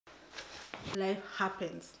life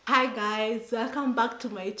happens. Hi guys, welcome back to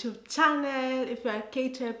my YouTube channel. If you are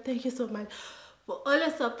K-type, thank you so much for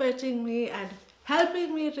always supporting me and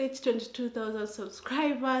helping me reach 22,000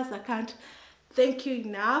 subscribers. I can't thank you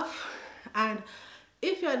enough. And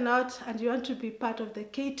if you're not and you want to be part of the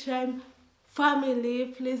K-type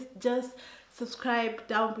family, please just subscribe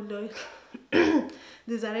down below.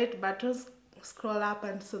 These are red buttons. Scroll up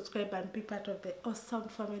and subscribe and be part of the awesome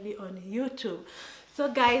family on YouTube. So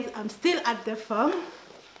guys, I'm still at the farm.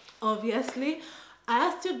 Obviously, I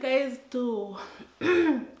asked you guys to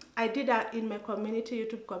I did that in my community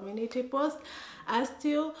YouTube community post. I asked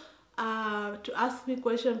you to ask me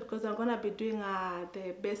questions because I'm gonna be doing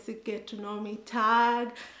the basic get to know me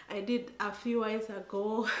tag. I did a few years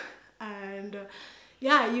ago, and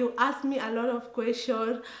yeah, you asked me a lot of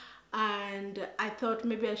questions, and I thought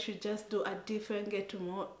maybe I should just do a different get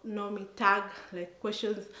to know me tag, like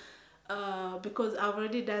questions, because I've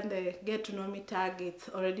already done the get to know me tag. It's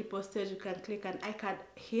already posted. You can click an icon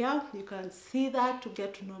here, you can see that to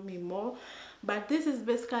get to know me more. But this is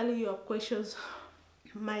basically your questions,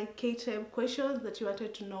 my K-type questions that you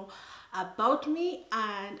wanted to know about me,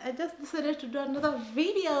 and I just decided to do another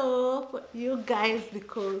video for you guys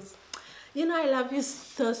because you know I love you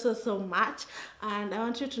so much, and I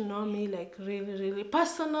want you to know me like really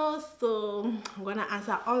personal. So I'm gonna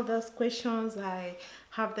answer all those questions. I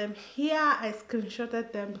have them here. I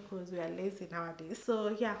screenshotted them because we are lazy nowadays.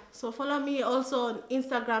 So yeah, so follow me also on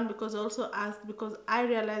Instagram because I also asked, because I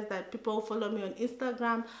realized that people who follow me on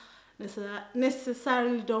Instagram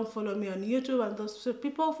necessarily don't follow me on YouTube, and those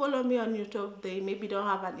people who follow me on YouTube, they maybe don't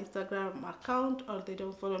have an Instagram account or they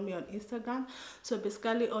don't follow me on Instagram. So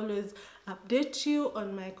basically always update you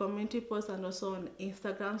on my community posts and also on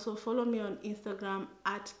Instagram. So follow me on Instagram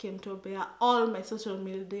at Kemunto Bear, all my social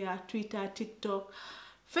media, Twitter, TikTok,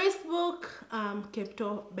 Facebook,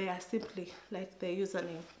 Kemunto Bear, simply like the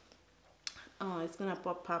username. It's gonna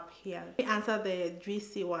pop up here. Let me answer the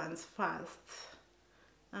juicy ones first.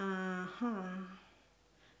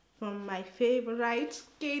 From my favorite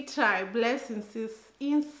K-type, bless insistive.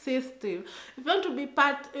 If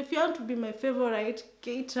you want to be my favorite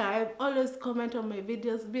K-type, always comment on my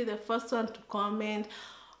videos, be the first one to comment,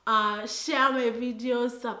 share my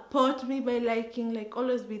videos, support me by liking, like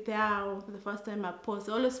always be there the first time I post.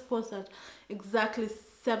 I always post at exactly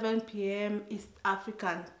 7 p.m. East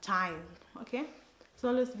African time. Okay, so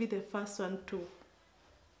always be the first one to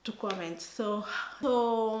comment. So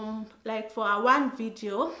like for one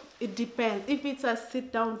video, it depends. If it's a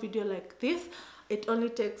sit down video like this, it only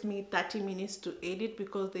takes me 30 minutes to edit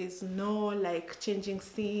because there's no like changing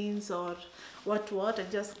scenes or what. I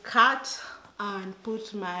just cut and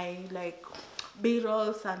put my like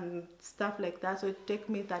b-rolls and stuff like that, so it takes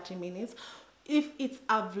me 30 minutes. If it's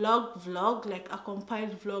a vlog, like a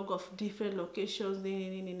compiled vlog of different locations,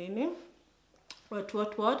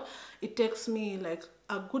 it takes me like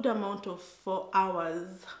a good amount of 4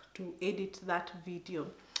 hours to edit that video.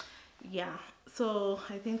 Yeah, so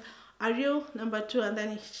I think, are you number 2? And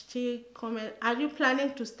then she comment, are you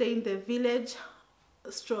planning to stay in the village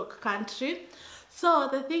stroke country? So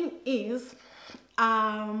the thing is,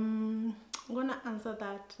 I'm gonna answer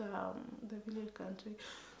that, the village country.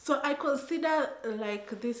 So I consider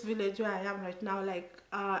like this village where I am right now, like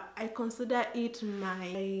I consider it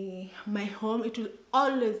my home. It will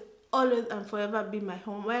always and forever be my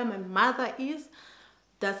home. Where my mother is,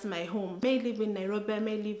 that's my home. I may live in Nairobi, I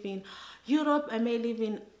may live in Europe, I may live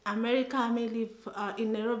in America, I may live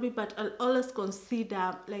in Nairobi, but I'll always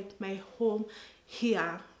consider like my home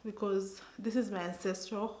here because this is my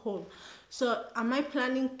ancestral home. So am I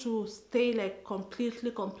planning to stay, like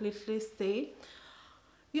completely stay?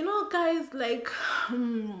 You know guys, like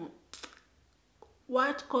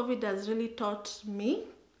what COVID has really taught me,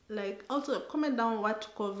 like also comment down what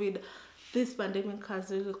this pandemic has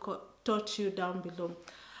really taught you down below.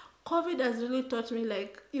 COVID has really taught me,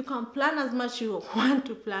 like, you can plan as much you want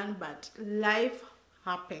to plan, but life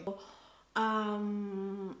happens.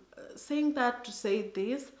 Saying that to say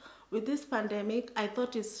this, with this pandemic, I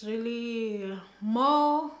thought it's really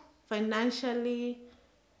more financially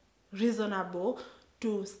reasonable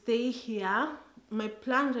to stay here. My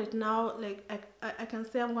plan right now, like I can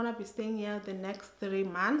say I'm gonna be staying here the next 3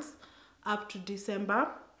 months up to December,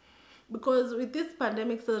 because with this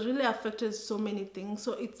pandemic it's really affected so many things.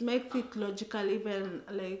 So it makes it logical, even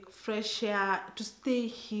like fresh air, to stay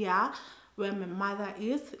here where my mother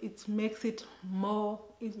is. It makes more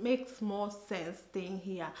sense staying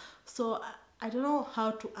here. So I don't know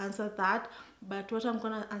how to answer that, but what I'm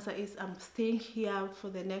gonna answer is I'm staying here for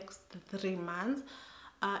the next 3 months.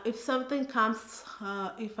 If something comes,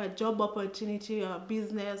 if a job opportunity or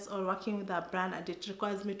business or working with a brand and it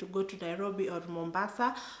requires me to go to Nairobi or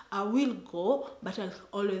Mombasa, I will go, but I'll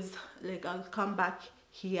always, like, I'll come back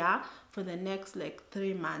here for the next like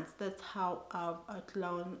 3 months. That's how I've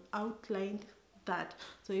outlined that.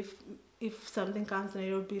 So if something comes to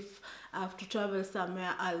Nairobi, if I have to travel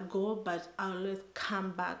somewhere, I'll go, but I'll always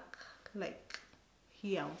come back like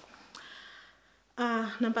here.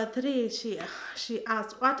 Number three, she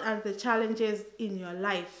asked, what are the challenges in your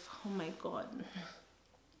life? Oh my god.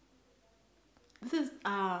 This is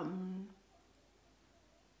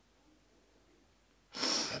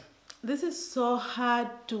this is so hard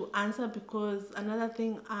to answer, because another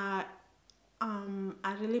thing, a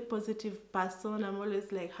really positive person. I'm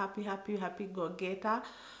always like happy go getter.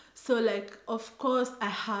 So like, of course I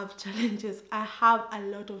have challenges, I have a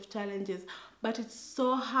lot of challenges, but it's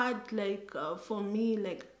so hard, like, for me,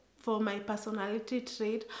 like, for my personality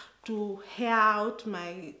trait to hair out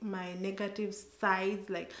my negative sides,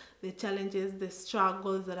 like the challenges, the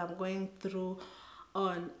struggles that I'm going through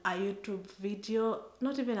on a YouTube video.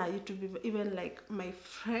 Not even a YouTube video, even like my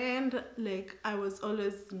friend, like, I was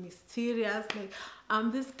always mysterious. Like, I'm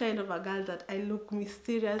this kind of a girl that I look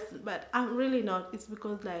mysterious, but I'm really not. It's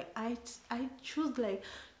because like I choose, like,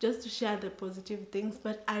 just to share the positive things,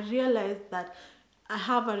 but I realized that I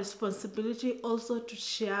have a responsibility also to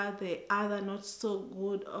share the other not so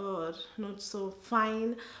good or not so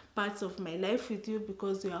fine parts of my life with you,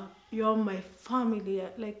 because you're my family.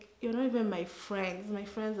 Like, you're not even my friends. My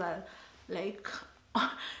friends are like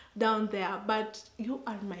down there, but you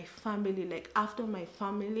are my family. Like, after my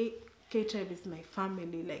family, K-Tribe is my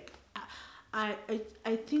family. Like,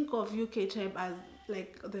 I think of you, K-Tribe, as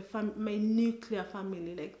like my nuclear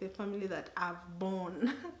family, like the family that I've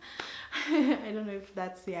born. I don't know if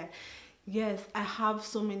that's, yeah. Yes, I have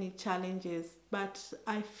so many challenges, but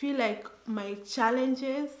I feel like my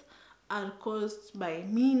challenges are caused by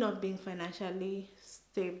me not being financially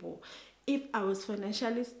stable. If I was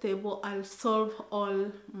financially stable, I'll solve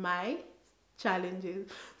all my challenges.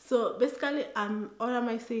 So basically, what am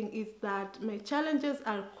I saying is that my challenges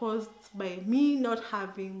are caused by me not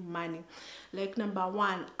having money. Like, number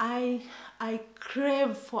one, I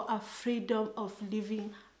crave for a freedom of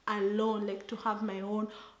living alone, like to have my own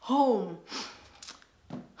home.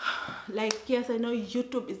 Like, yes, I know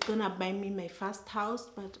YouTube is gonna buy me my first house,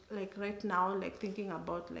 but like right now, like thinking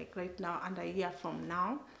about like right now and a year from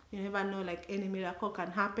now, you never know, like any miracle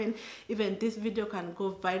can happen. Even this video can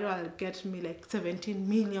go viral and get me like 17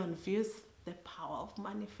 million views. The power of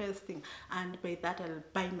manifesting, and by that I'll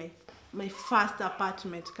buy my first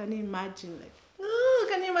apartment. Can you imagine? Like,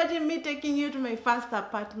 can you imagine me taking you to my first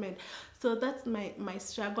apartment? So that's my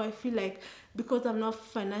struggle. I feel like because I'm not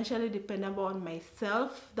financially dependable on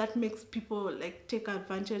myself, that makes people like take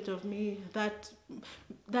advantage of me.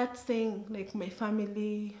 That saying, like, my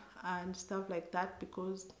family and stuff like that,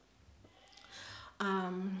 because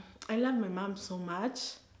I love my mom so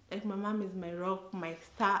much. Like, my mom is my rock, my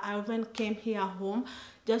star. I even came here home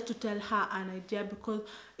just to tell her an idea, because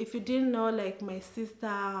if you didn't know, like, my sister,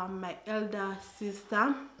 my elder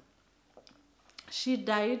sister, she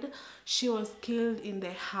died. She was killed in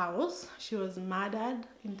the house. She was murdered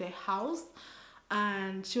in the house,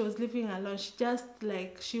 and she was living alone.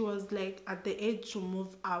 She was like at the age to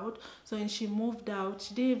move out. So when she moved out,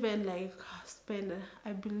 she didn't even like spend,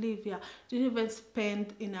 I believe, yeah, didn't even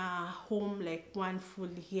spend in a home like one full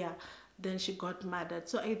year. Then she got murdered.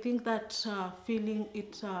 So I think that feeling,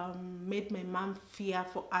 it made my mom fear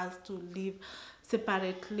for us to live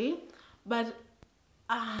separately. But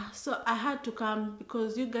so I had to come,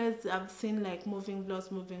 because you guys have seen like moving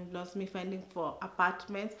vlogs, me finding for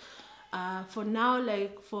apartments. For now,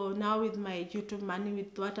 with my YouTube money,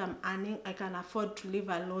 with what I'm earning, I can afford to live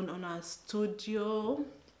alone on a studio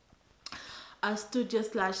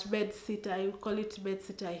slash bed sitter. You call it bed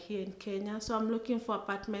sitter here in Kenya. So I'm looking for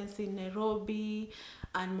apartments in Nairobi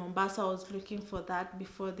and Mombasa. I was looking for that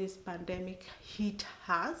before this pandemic hit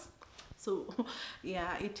us. So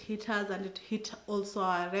yeah, it hit us, and it hit also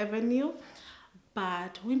our revenue,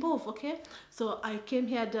 but we move. Okay, so I came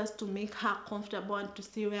here just to make her comfortable and to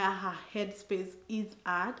see where her headspace is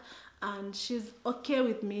at, and she's okay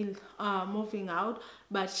with me moving out,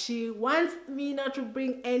 but she wants me not to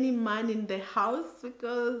bring any man in the house,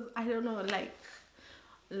 because I don't know, like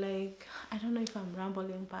I don't know if I'm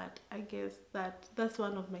rambling, but I guess that's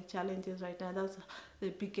one of my challenges right now. That's the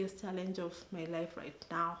biggest challenge of my life right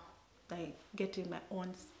now. like getting my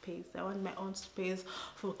own space. I want my own space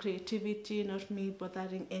for creativity, not me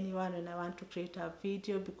bothering anyone when I want to create a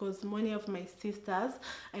video, because many of my sisters,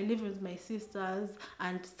 I live with my sisters,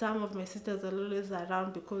 and some of my sisters are always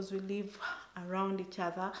around because we live around each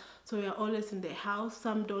other, so we are always in the house.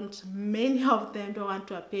 Some don't, many of them don't want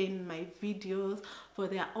to appear in my videos for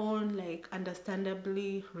their own, like,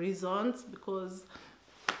 understandably reasons, because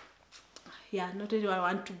yeah, not everyone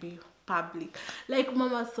want to be public. Like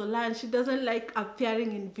Mama Solange, she doesn't like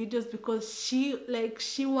appearing in videos because she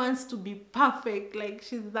wants to be perfect. Like,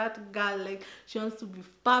 she's that girl, like she wants to be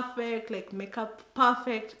perfect, like makeup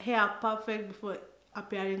perfect, hair perfect before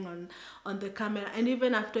appearing on the camera. And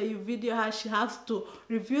even after you video her, she has to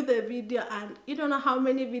review the video, and you don't know how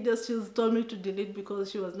many videos she's told me to delete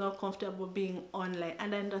because she was not comfortable being online.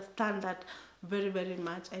 And I understand that very, very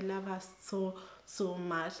much. I love her so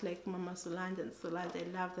much, like Mama Solange and Solange. I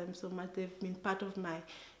love them so much. They've been part of my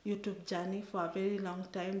YouTube journey for a very long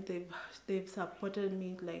time. They've supported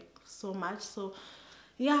me like so much. So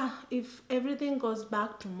yeah, if everything goes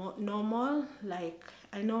back to normal, like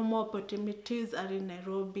I know more opportunities are in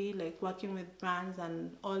Nairobi, like working with brands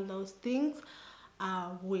and all those things,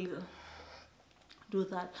 will do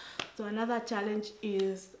that. So another challenge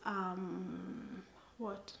is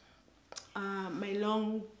my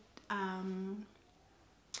long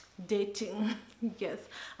dating. Yes,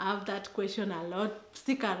 I have that question a lot.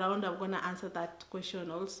 Stick around, I'm gonna answer that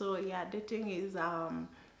question also. Yeah, dating is I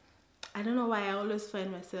don't know why I always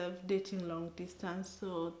find myself dating long distance,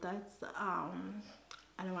 so that's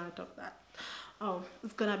I don't want to talk that. Oh,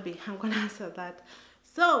 I'm gonna answer that.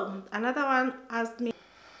 So another one asked me,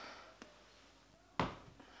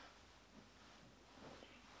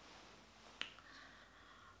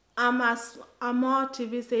 Amor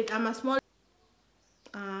TV said, I'm a small.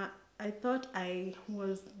 I thought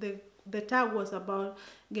the tag was about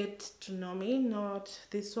get to know me, not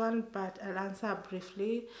this one, but I'll answer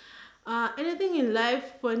briefly. Anything in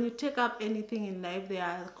life, when you take up anything in life, there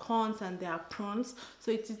are cons and there are pros. So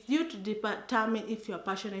it is you to determine if you're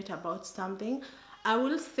passionate about something. I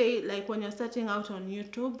will say, like, when you're starting out on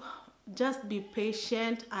YouTube, just be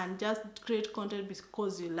patient and just create content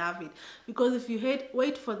because you love it. Because if you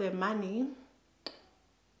wait for the money,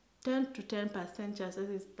 10 to 10% chances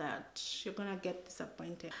is that you're gonna get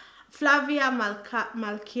disappointed. Flavia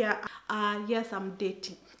Malkia, yes, I'm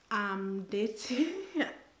dating.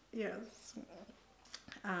 Yes.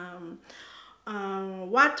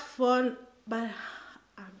 What phone? But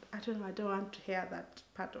I don't know. I don't want to hear that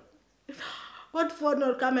part of it. What phone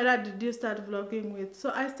or camera did you start vlogging with?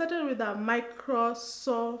 So I started with a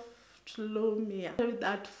Microsoft Lumia. With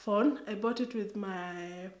that phone, I bought it with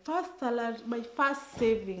my first salary, my first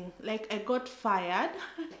saving. Like, I got fired.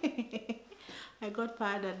 I got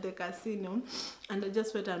fired at the casino, and I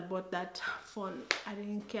just went and bought that phone. I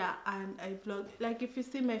didn't care, and I vlogged. Like, if you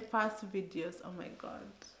see my first videos, oh my god.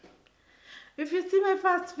 If you see my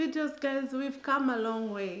first videos, guys, we've come a long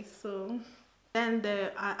way. So then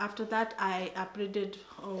after that, I upgraded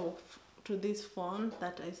to this phone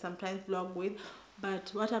that I sometimes vlog with, but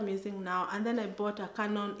what I'm using now. And then I bought a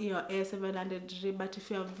Canon EOS 700D. But if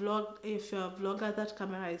you're a vlogger, that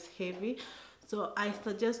camera is heavy, so I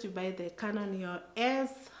suggest you buy the Canon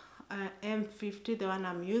EOS M50, the one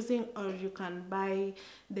I'm using, or you can buy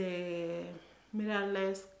the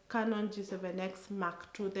mirrorless Canon G7X Mark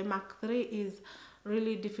II. The Mark III is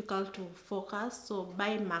really difficult to focus, so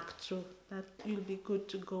buy Mark II. That you'll be good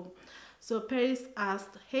to go. So Paris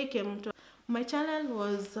asked, hey Kemunto, my channel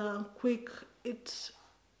was quick. It,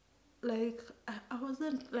 like, I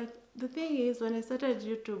wasn't, like, the thing is, when I started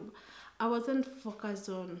YouTube, I wasn't focused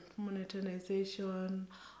on monetization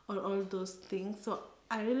or all those things, so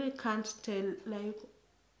I really can't tell, like,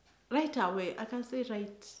 right away. I can say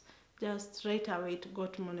just right away it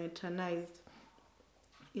got monetized.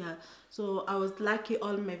 Yeah, so I was lucky.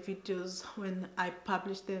 All my videos, when I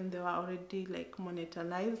published them, they were already like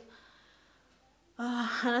monetized.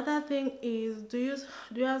 Another thing is, do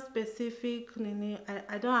you have specific nini?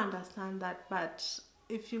 I don't understand that, but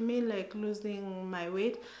if you mean like losing my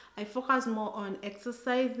weight, I focus more on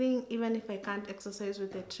exercising. Even if I can't exercise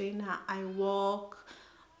with a trainer, I walk,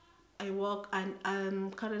 and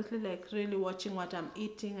I'm currently like really watching what I'm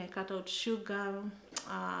eating. I cut out sugar,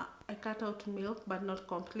 I cut out milk, but not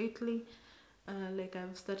completely. Like,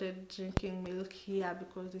 I've started drinking milk here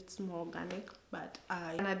because it's more organic, but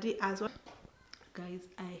as well. Guys,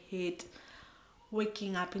 I hate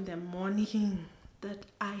waking up in the morning. That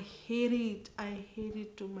I hate it. I hate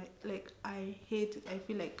it to my, like, I hate it. I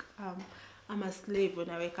feel like I'm a slave when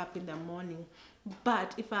I wake up in the morning.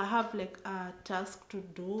 But if I have like a task to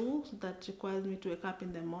do that requires me to wake up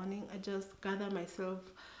in the morning, I just gather myself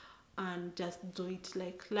and just do it.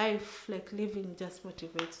 Like life, like living just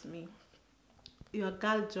motivates me. Your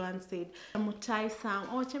girl Joanne said, Chemutai Sam.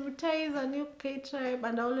 Oh, Chemutai is a new K-tribe,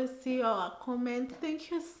 and I always see your comment.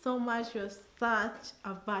 Thank you so much. You're such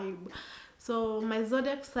a vibe. So my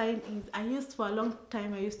zodiac sign is, for a long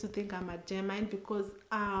time I used to think I'm a Gemini because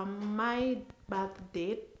my birth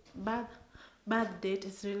date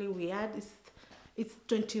is really weird. It's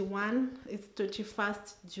 21. It's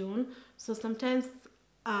 21st June. So sometimes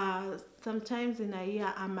in a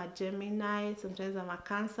year I'm a Gemini, sometimes I'm a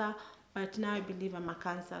Cancer, but now I believe I'm a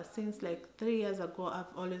Cancer. Since like 3 years ago,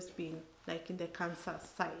 I've always been like in the Cancer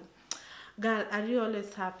side. Girl, are you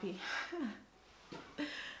always happy?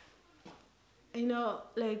 You know,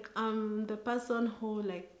 like the person who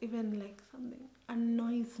like even like something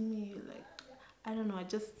annoys me, like I don't know, I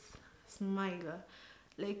just smile.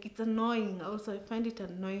 Like it's annoying. Also, I find it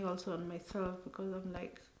annoying also on myself because I'm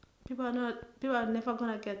like, people are never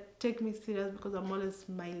gonna take me serious because I'm always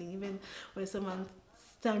smiling. Even when someone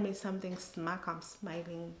tell me something smack, I'm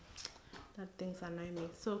smiling. That things annoy me.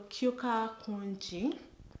 So Kyuka Kunji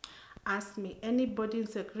asked me, any body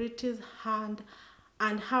insecurities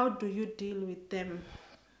and how do you deal with them?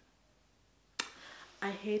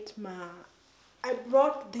 I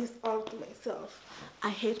brought this all to myself. I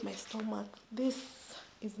hate my stomach. This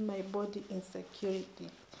is my body insecurity,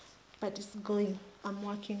 but it's going. I'm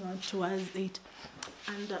working on towards it.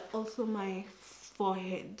 And also my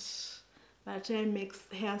forehead. That I make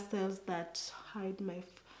hairstyles that hide my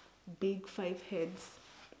big 5 heads.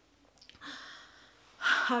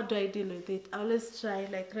 How do I deal with it? I always try,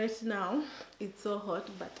 like right now it's so hot,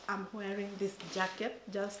 but I'm wearing this jacket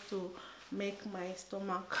just to make my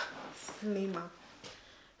stomach slimmer.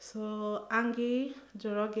 So Angie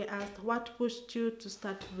Joroge asked, what pushed you to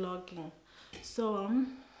start vlogging? So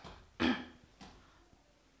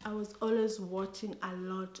I was always watching a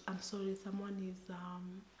lot. I'm sorry, someone is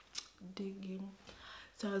digging.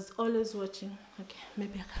 So I was always watching. Okay,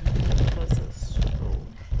 maybe I can do the process.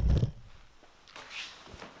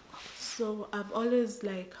 So I've always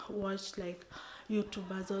like watched like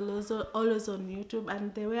YouTubers, always on YouTube.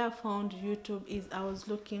 And the way I found YouTube is I was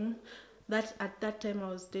looking that at that time I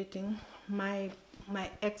was dating my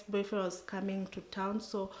ex-boyfriend was coming to town,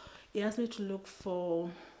 so he asked me to look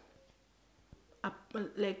for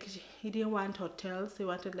like he didn't want hotels, he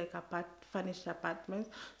wanted like furnished apartments.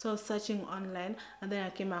 So I was searching online and then I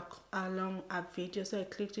came along a video, so I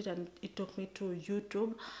clicked it and it took me to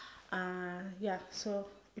YouTube. Yeah, so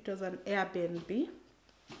it was an Airbnb.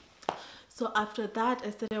 So after that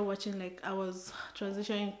I started watching, like I was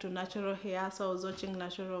transitioning to natural hair, so I was watching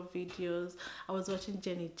natural videos. I was watching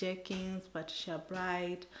Jenny Jenkins, Patricia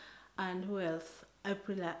Bright, and who else?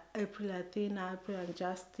 April Athena, April and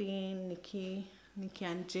Justin, Nikki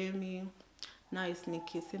and Jamie. Now it's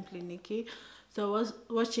Nikki, simply Nikki. So I was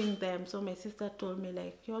watching them. So my sister told me,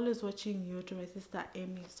 like, you're always watching YouTube. My sister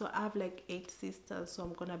Amy. So I have like 8 sisters, so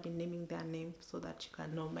I'm gonna be naming their names so that you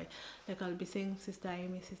can know my, like I'll be saying Sister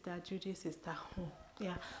Amy, Sister Judy, Sister who.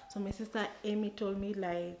 Yeah. So my sister Amy told me,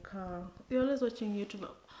 like, you're always watching YouTube.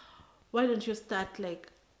 Why don't you start like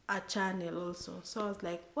a channel also? So I was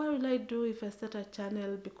like, what will I do if I start a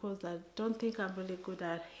channel, because I don't think I'm really good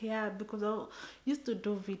at hair, because I used to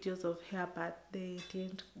do videos of hair but they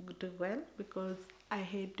didn't do well because I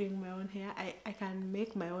hate doing my own hair. I can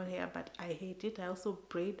make my own hair but I hate it. I also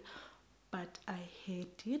braid but I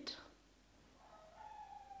hate it.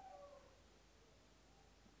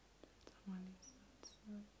 Someone is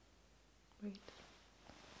wait.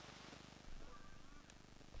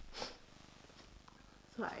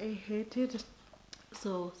 So I hate it.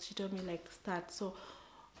 So she told me like start. So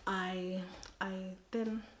I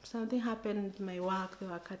then something happened in my work. They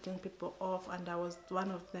were cutting people off and I was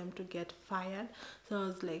one of them to get fired. So I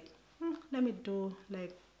was like, let me do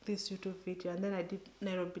like this YouTube video. And then I did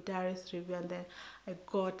Nairobi Diaries review, and then I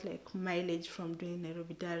got like mileage from doing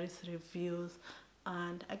Nairobi Diaries reviews,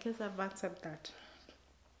 and I guess I've answered that.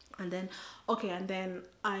 And then and then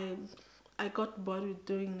I got bored with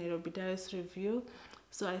doing Nairobi Diaries review,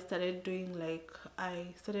 so I started doing like, I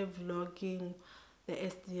started vlogging the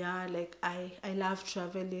SDR. Like I love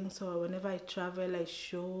traveling, so whenever I travel I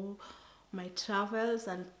show my travels,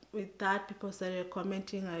 and with that people started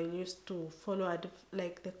commenting. I used to follow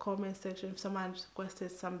like the comment section. If someone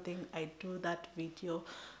requested something, I do that video,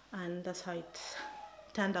 and that's how it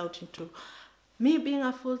turned out into me being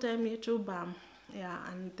a full-time YouTuber. Yeah,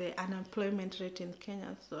 and the unemployment rate in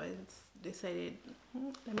Kenya, so I decided,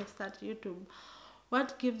 let me start YouTube.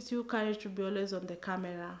 What gives you courage to be always on the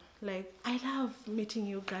camera? Like, I love meeting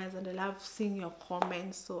you guys and I love seeing your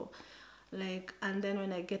comments. So like, and then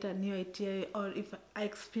when I get a new idea or if I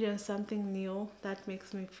experience something new, that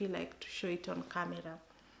makes me feel like to show it on camera.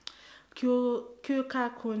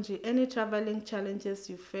 Kyuka Kunji, any traveling challenges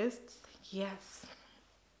you faced? Yes.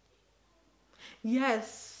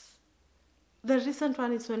 Yes. The recent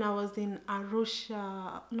one is when I was in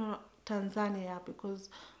Arusha, no, Tanzania, because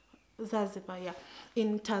Zanzibar, yeah,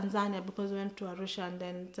 in Tanzania, because we went to Arusha and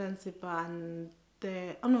then Zanzibar and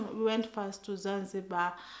oh no, we went first to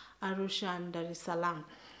Zanzibar, Arusha and Dar es Salaam.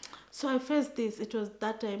 So I faced this. It was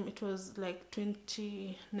that time. It was like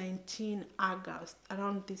 2019 August,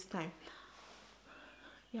 around this time.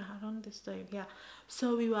 Yeah, around this time. Yeah.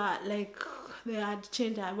 So we were like, they had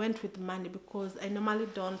changed. I went with money because I normally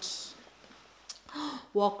don't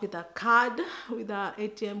walk with a card, with a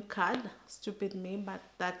ATM card. Stupid me, but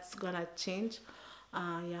that's gonna change.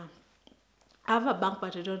 Yeah. I have a bank,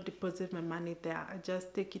 but I don't deposit my money there. I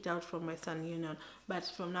just take it out from my Sun Union. But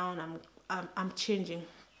from now on, I'm changing.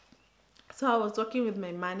 So I was working with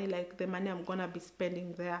my money, like the money I'm gonna be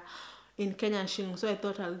spending there in Kenyan shilling. So I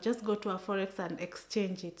thought I'll just go to a forex and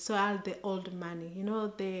exchange it. So I had the old money. You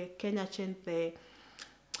know, the Kenya changed the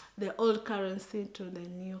old currency to the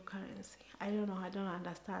new currency. I don't know. I don't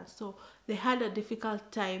understand. So they had a difficult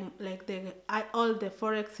time. Like all the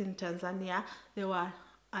forex in Tanzania, they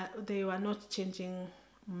were not changing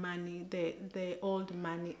money, the old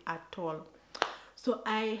money at all. So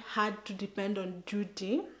I had to depend on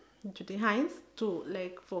Judy Hines to,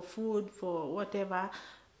 like, for food, for whatever.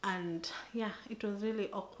 And yeah, it was really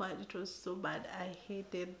awkward. It was so bad. I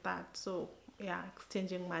hated that. So yeah,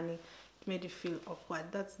 exchanging money, it made you feel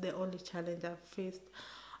awkward. That's the only challenge I've faced.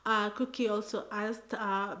 Cookie also asked,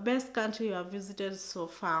 best country you have visited so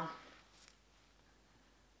far.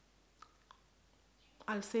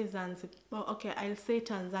 I'll say Zanzibar. Oh, okay, I'll say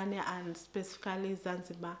Tanzania and specifically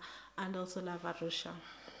Zanzibar, and also love Arusha.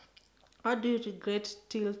 What do you regret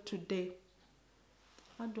till today?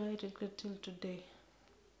 What do I regret till today?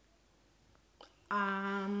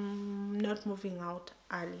 Not moving out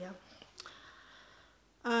earlier.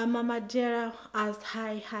 Mama Jera asked,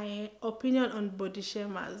 hi, opinion on body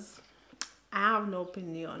shamers. I have no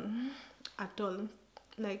opinion at all.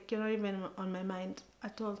 Like, you're not even on my mind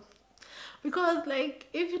at all. Because, like,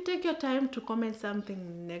 if you take your time to comment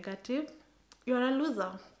something negative, you're a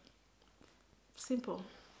loser. Simple.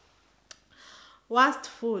 Worst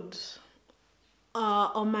food.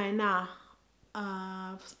 Omena.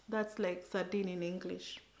 That's like sardine in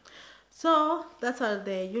English. So that's all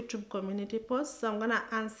the YouTube community posts. So I'm gonna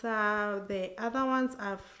answer the other ones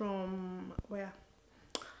are from where?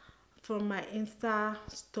 From my Insta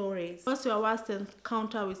stories. What's your worst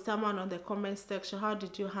encounter with someone on the comment section? How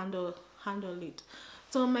did you handle it?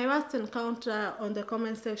 So my worst encounter on the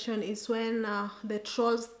comment section is when the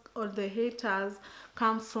trolls or the haters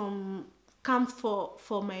come for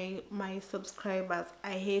my subscribers.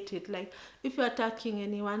 I hate it. Like, if you're attacking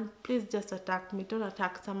anyone, please just attack me. Don't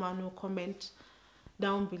attack someone who comment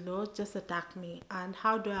down below. Just attack me. And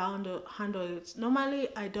how do I handle it? Normally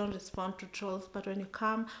I don't respond to trolls, but when you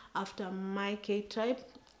come after my K-tribe,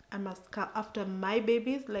 I must come after my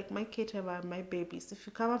babies. Like, my K-tribe are my babies. If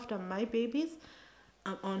you come after my babies,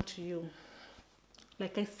 I'm on to you.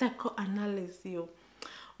 Like, I psychoanalyze you.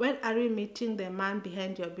 When are we meeting the man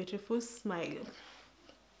behind your beautiful smile?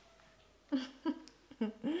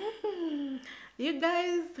 You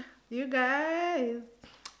guys.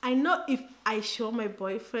 I know if I show my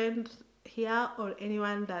boyfriend here or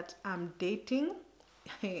anyone that I'm dating,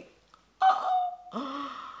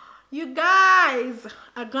 you guys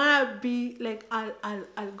are gonna be like,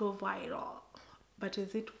 I'll go viral. But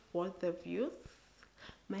is it worth the views?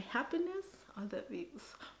 My happiness or the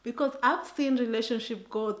views? Because I've seen relationship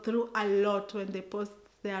go through a lot when they post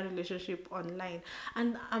their relationship online,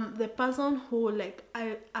 and I'm the person who, like,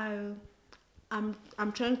 I'm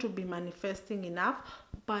trying to be manifesting enough,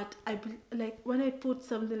 but like, when I put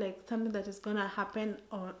something that is gonna happen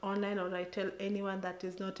online, or I tell anyone that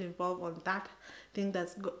is not involved on that thing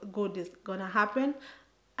that's good is gonna happen,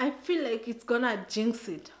 I feel like it's gonna jinx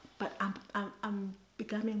it. But I'm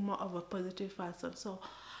becoming more of a positive person. So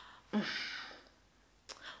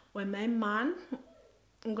when my man,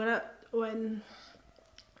 when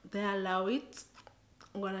they allow it,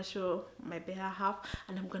 I'm gonna show my better half,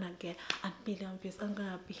 and I'm gonna get a million views. I'm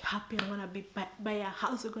gonna be happy. I'm gonna be buy a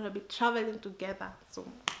house. We're gonna be traveling together. So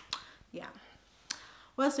yeah.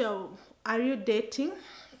 Are you dating?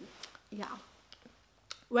 Yeah.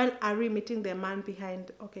 When are we meeting the man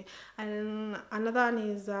behind? Okay. And another one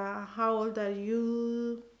is, how old are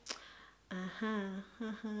you?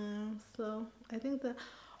 So I think that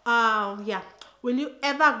yeah, will you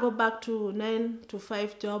ever go back to 9 to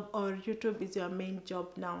 5 job, or YouTube is your main job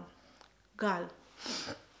now? Girl,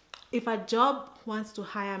 if a job wants to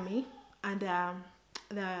hire me, and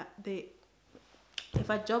the if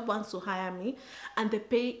a job wants to hire me and the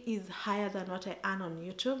pay is higher than what I earn on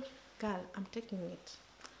YouTube, girl, I'm taking it.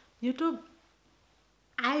 YouTube,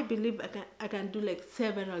 I believe I can do like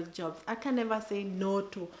several jobs. I can never say no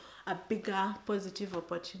to a bigger positive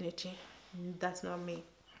opportunity. That's not me.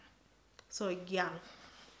 So yeah.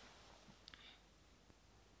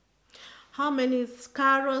 How many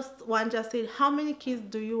Scaros one just said, how many kids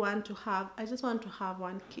do you want to have? I just want to have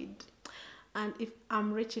one kid. And if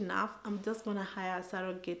I'm rich enough, I'm just gonna hire a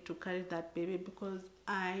surrogate to carry that baby, because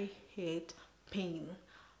I hate pain.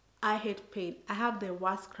 I hate pain. I have the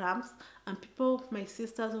worst cramps, and people, my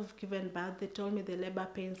sisters who've given birth, they told me the labor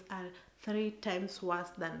pains are 3 times worse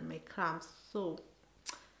than my cramps. So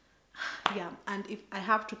yeah, and if I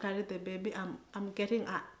have to carry the baby, I'm getting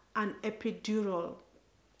an epidural.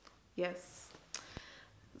 Yes.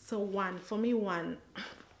 So one for me, one.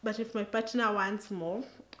 But if my partner wants more,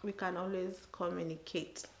 we can always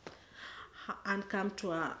communicate and come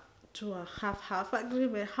to a half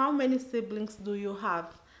agreement. How many siblings do you have,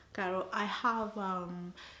 Carol? I have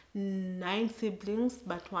 9 siblings,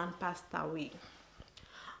 but one passed away.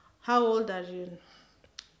 How old are you?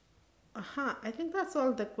 I think that's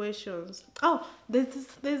all the questions. Oh,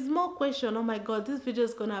 there's more question. Oh my god, this video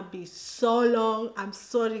is gonna be so long. I'm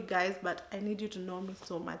sorry guys, but I need you to know me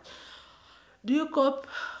so much. Do you cope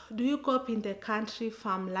in the country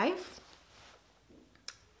farm life?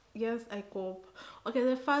 Yes, I cope. Okay,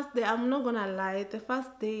 the first day, I'm not gonna lie, the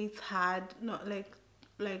first day it's hard. Not like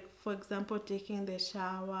for example, taking the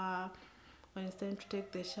shower, when it's time to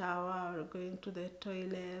take the shower, or going to the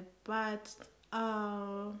toilet. But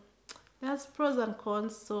there's pros and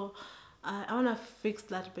cons, so I wanna fix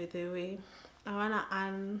that. By the way, I wanna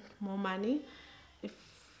earn more money, if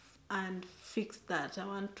and fix that. I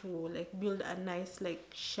want to like build a nice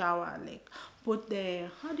like shower, like put the,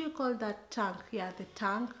 how do you call that, tank? Yeah, the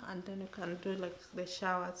tank, and then you can do like the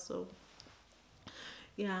shower. So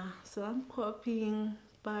yeah, so I'm copying,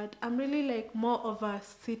 but I'm really like more of a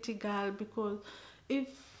city girl, because if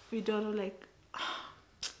we don't like,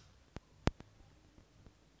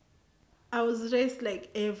 I was raised like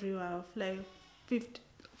everywhere, like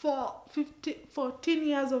 14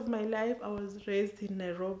 years of my life. I was raised in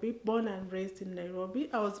Nairobi, born and raised in Nairobi.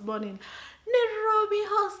 I was born in Nairobi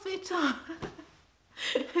Hospital.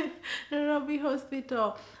 Nairobi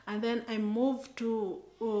Hospital. And then I moved to,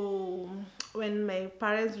 when my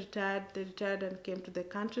parents retired, they retired and came to the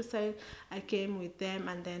countryside. I came with them,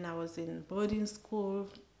 and then I was in boarding school,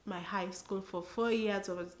 my high school, for 4 years.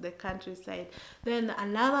 I was the countryside. Then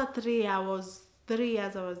another 3 years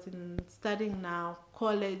I was in studying now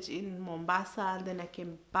college in Mombasa, and then I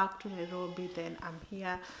came back to Nairobi. Then I'm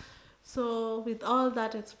here. So with all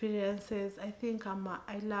that experiences, I think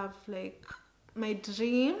I love, like, my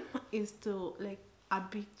dream is to like a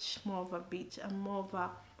beach, more of a beach. I'm more of a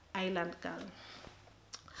island girl.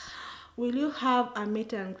 Will you have a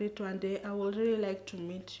meet and greet one day? I would really like to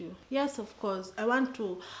meet you. Yes, of course. I want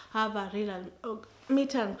to have a real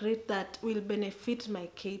meet and greet that will benefit my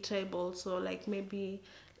K-tribe also. Like maybe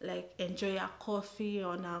like enjoy a coffee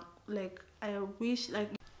on a, like, I wish like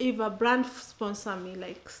if a brand sponsor me,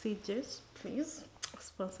 like CJ's, please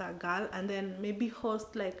sponsor a girl, and then maybe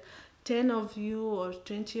host like 10 of you or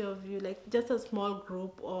 20 of you, like just a small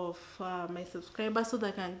group of my subscribers, so that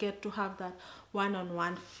I can get to have that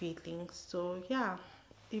one-on-one feeling. So yeah,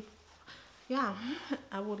 if yeah,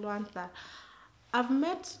 I would want that. I've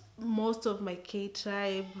met most of my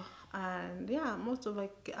K-tribe, and yeah,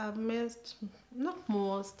 I've met, not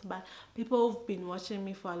most, but people who've been watching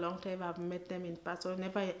me for a long time. I've met them in person.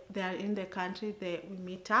 Whenever they are in the country, we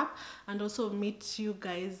meet up, and also meet you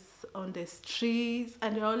guys on the streets,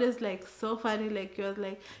 and you're always like so funny. Like you're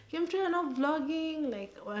like, Kemunto, you're not vlogging,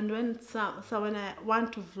 like, and when when I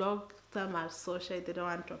want to vlog, some are so shy, they don't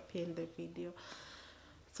want to appear in the video.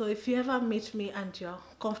 So if you ever meet me and you're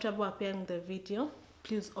comfortable appearing in the video,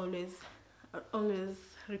 please always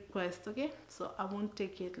request, okay? So I won't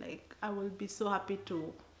take it, like, I will be so happy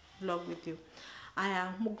to vlog with you. I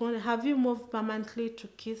am going to have you moved permanently to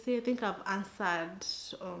Kisii. I think I've answered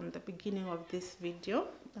on the beginning of this video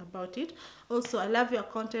about it. Also, I love your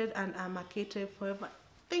content, and I'm a K-tribe forever.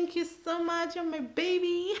 Thank you so much, you're my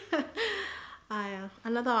baby.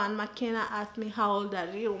 Another one, McKenna asked me, how old are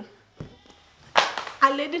you?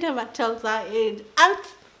 A lady never tells her age, and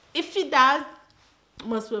if she does,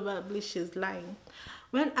 most probably she's lying.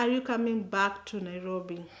 When are you coming back to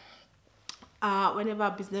Nairobi? whenever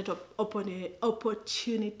a business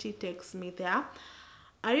opportunity takes me there.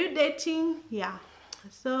 Are you dating? Yeah.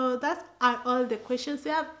 So that's all the questions. If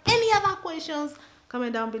you have any other questions,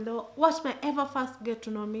 comment down below. Watch my ever fast get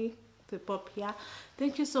to know me to pop here.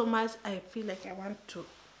 Thank you so much. I feel like I want to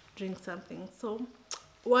drink something, so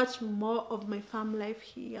watch more of my farm life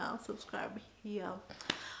here. Subscribe here.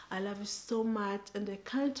 I love you so much, and I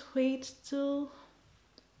can't wait to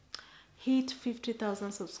hit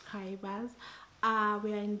 50,000 subscribers. We are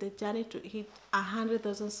in the journey to hit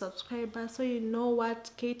 100,000 subscribers. So you know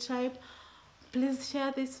what, K-Tribe, please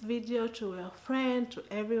share this video to your friend, to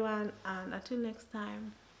everyone, and until next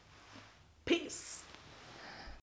time, peace.